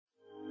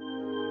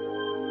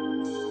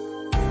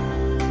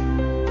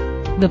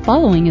The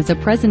following is a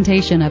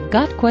presentation of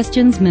Got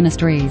Questions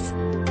Ministries.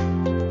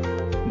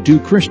 Do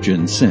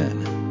Christians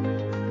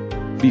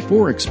sin?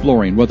 Before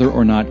exploring whether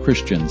or not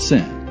Christians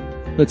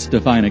sin, let's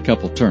define a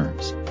couple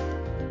terms.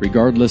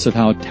 Regardless of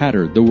how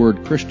tattered the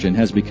word Christian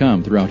has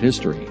become throughout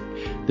history,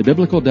 the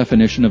biblical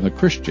definition of a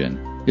Christian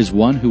is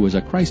one who is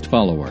a Christ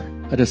follower,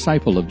 a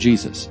disciple of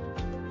Jesus.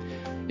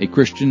 A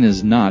Christian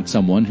is not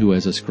someone who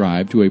has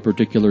ascribed to a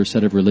particular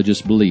set of religious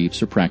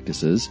beliefs or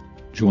practices,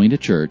 joined a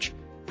church,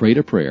 prayed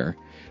a prayer,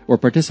 or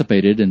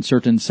participated in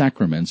certain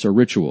sacraments or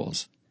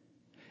rituals.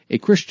 A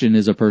Christian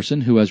is a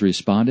person who has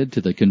responded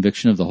to the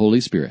conviction of the Holy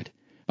Spirit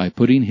by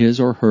putting his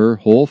or her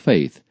whole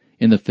faith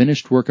in the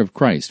finished work of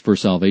Christ for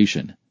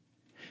salvation.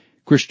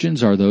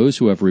 Christians are those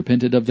who have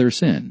repented of their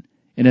sin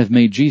and have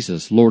made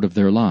Jesus Lord of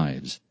their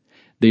lives.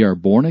 They are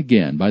born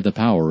again by the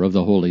power of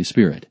the Holy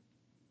Spirit.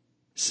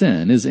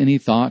 Sin is any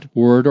thought,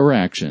 word, or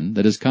action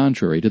that is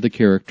contrary to the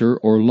character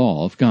or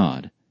law of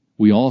God.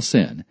 We all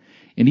sin,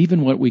 and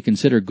even what we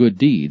consider good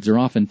deeds are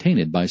often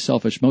tainted by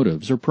selfish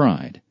motives or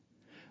pride.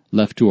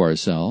 Left to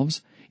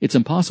ourselves, it's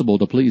impossible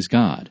to please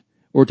God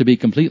or to be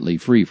completely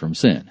free from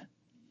sin.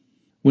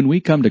 When we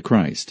come to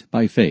Christ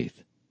by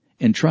faith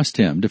and trust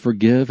Him to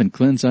forgive and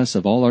cleanse us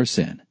of all our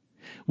sin,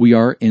 we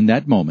are in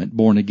that moment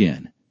born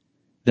again.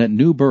 That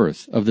new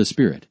birth of the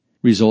Spirit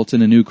results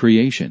in a new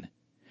creation.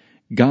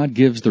 God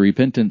gives the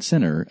repentant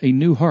sinner a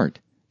new heart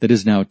that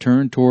is now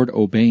turned toward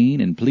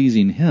obeying and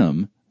pleasing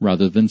Him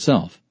rather than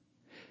self.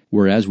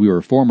 Whereas we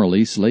were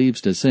formerly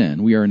slaves to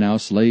sin, we are now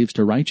slaves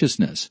to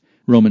righteousness.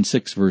 Romans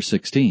 6 verse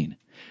 16.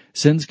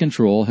 Sin's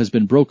control has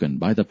been broken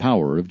by the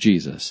power of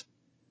Jesus.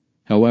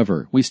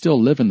 However, we still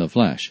live in the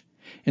flesh,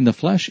 and the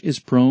flesh is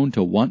prone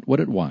to want what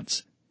it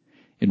wants.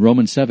 In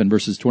Romans 7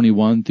 verses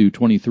 21 through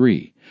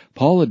 23,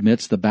 Paul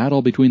admits the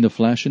battle between the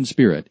flesh and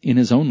spirit in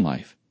his own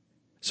life.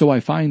 So I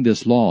find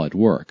this law at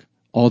work.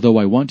 Although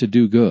I want to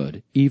do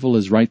good, evil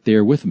is right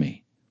there with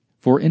me.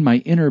 For in my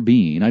inner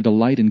being I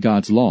delight in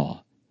God's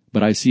law,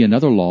 but I see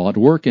another law at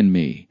work in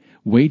me,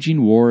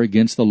 waging war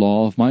against the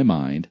law of my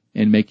mind,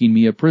 and making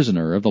me a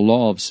prisoner of the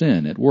law of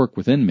sin at work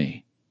within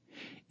me.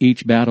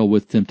 Each battle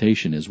with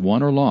temptation is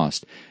won or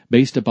lost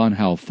based upon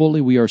how fully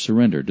we are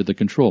surrendered to the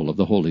control of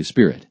the Holy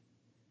Spirit.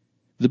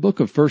 The book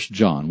of 1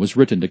 John was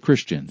written to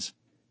Christians.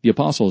 The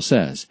apostle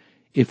says,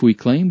 "If we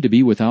claim to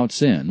be without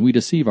sin, we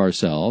deceive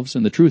ourselves,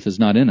 and the truth is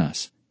not in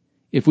us.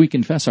 If we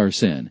confess our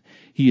sin,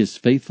 He is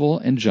faithful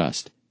and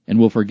just, and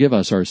will forgive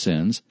us our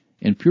sins,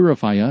 and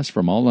purify us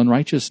from all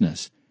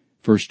unrighteousness."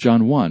 1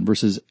 John 1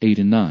 verses 8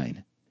 and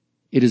 9.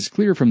 It is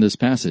clear from this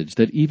passage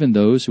that even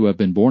those who have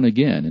been born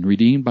again and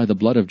redeemed by the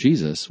blood of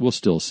Jesus will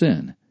still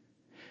sin.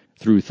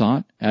 Through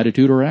thought,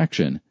 attitude, or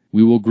action,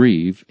 we will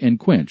grieve and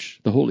quench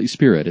the Holy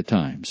Spirit at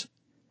times.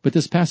 But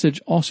this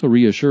passage also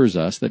reassures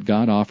us that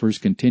God offers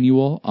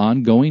continual,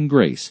 ongoing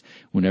grace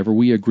whenever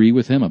we agree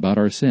with Him about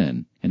our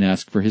sin and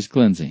ask for His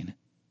cleansing.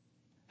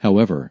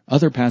 However,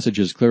 other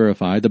passages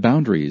clarify the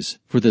boundaries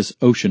for this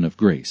ocean of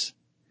grace.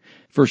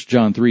 1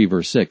 John 3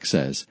 verse 6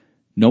 says,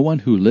 "No one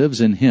who lives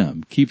in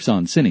Him keeps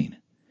on sinning.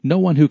 No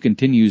one who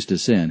continues to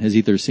sin has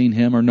either seen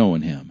Him or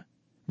known Him."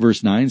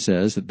 Verse 9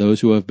 says that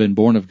those who have been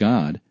born of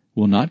God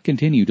will not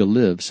continue to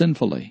live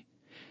sinfully.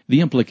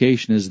 The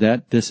implication is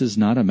that this is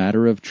not a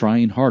matter of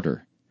trying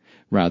harder.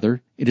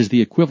 Rather, it is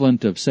the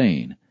equivalent of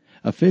saying,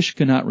 a fish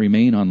cannot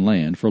remain on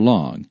land for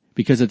long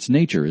because its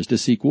nature is to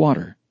seek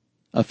water.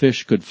 A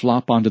fish could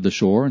flop onto the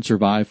shore and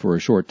survive for a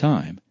short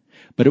time,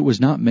 but it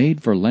was not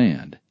made for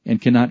land and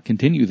cannot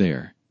continue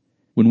there.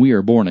 When we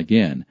are born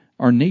again,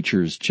 our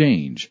natures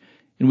change,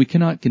 and we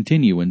cannot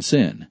continue in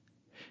sin.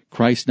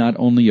 Christ not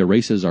only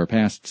erases our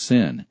past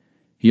sin,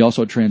 He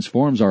also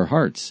transforms our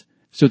hearts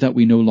so that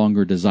we no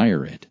longer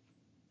desire it.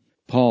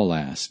 Paul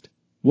asked,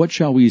 "What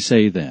shall we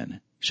say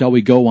then? Shall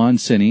we go on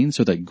sinning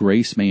so that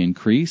grace may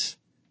increase?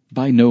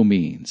 By no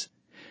means.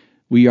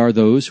 We are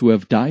those who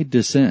have died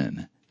to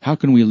sin. How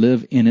can we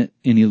live in it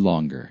any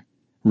longer?"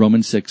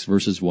 Romans 6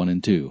 verses 1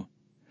 and 2.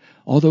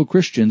 Although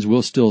Christians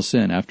will still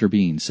sin after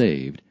being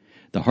saved,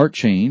 the heart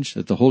change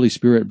that the Holy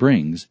Spirit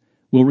brings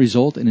will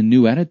result in a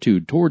new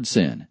attitude toward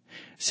sin.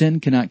 Sin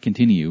cannot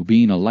continue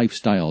being a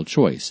lifestyle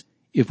choice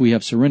if we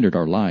have surrendered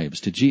our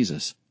lives to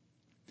Jesus.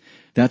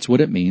 That's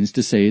what it means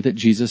to say that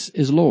Jesus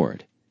is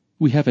Lord.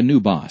 We have a new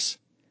boss.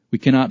 We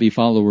cannot be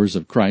followers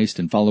of Christ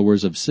and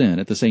followers of sin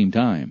at the same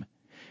time.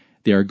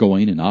 They are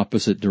going in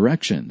opposite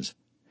directions.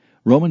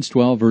 Romans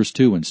 12 verse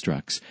 2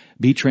 instructs,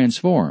 "Be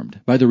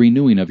transformed by the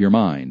renewing of your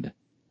mind."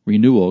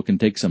 Renewal can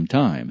take some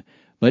time,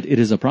 but it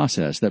is a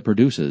process that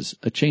produces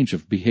a change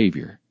of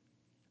behavior.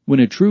 When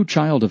a true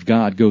child of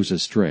God goes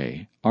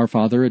astray, our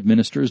Father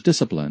administers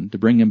discipline to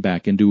bring him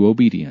back into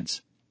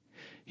obedience.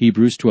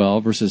 Hebrews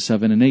 12 verses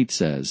 7 and 8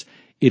 says,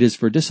 "It is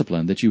for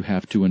discipline that you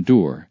have to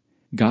endure.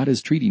 God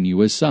is treating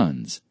you as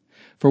sons.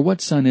 For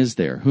what son is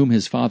there whom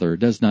his father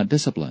does not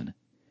discipline?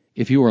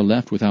 If you are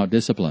left without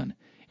discipline,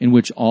 in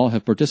which all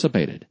have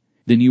participated,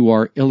 then you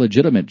are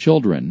illegitimate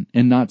children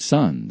and not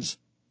sons."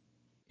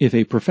 If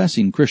a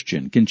professing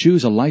Christian can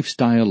choose a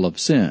lifestyle of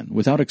sin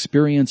without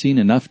experiencing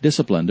enough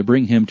discipline to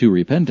bring him to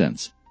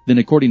repentance, then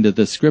according to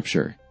this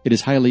scripture, it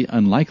is highly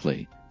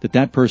unlikely that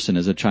that person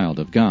is a child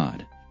of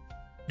God.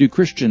 Do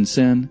Christians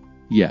sin?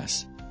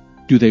 Yes.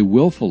 Do they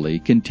willfully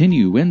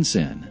continue in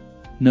sin?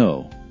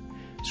 No.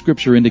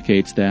 Scripture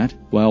indicates that,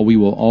 while we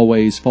will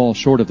always fall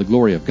short of the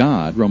glory of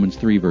God, Romans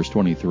 3 verse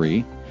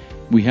 23,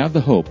 we have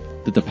the hope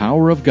that the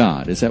power of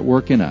God is at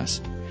work in us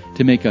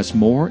to make us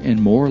more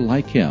and more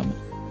like Him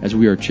as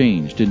we are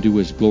changed into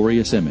His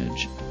glorious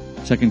image.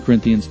 2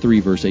 Corinthians 3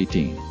 verse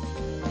 18.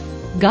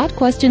 Got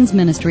Questions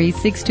Ministry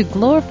seeks to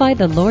glorify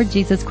the Lord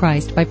Jesus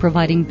Christ by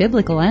providing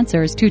biblical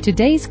answers to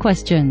today's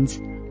questions.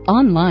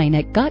 Online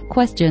at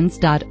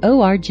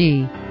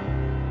gotquestions.org.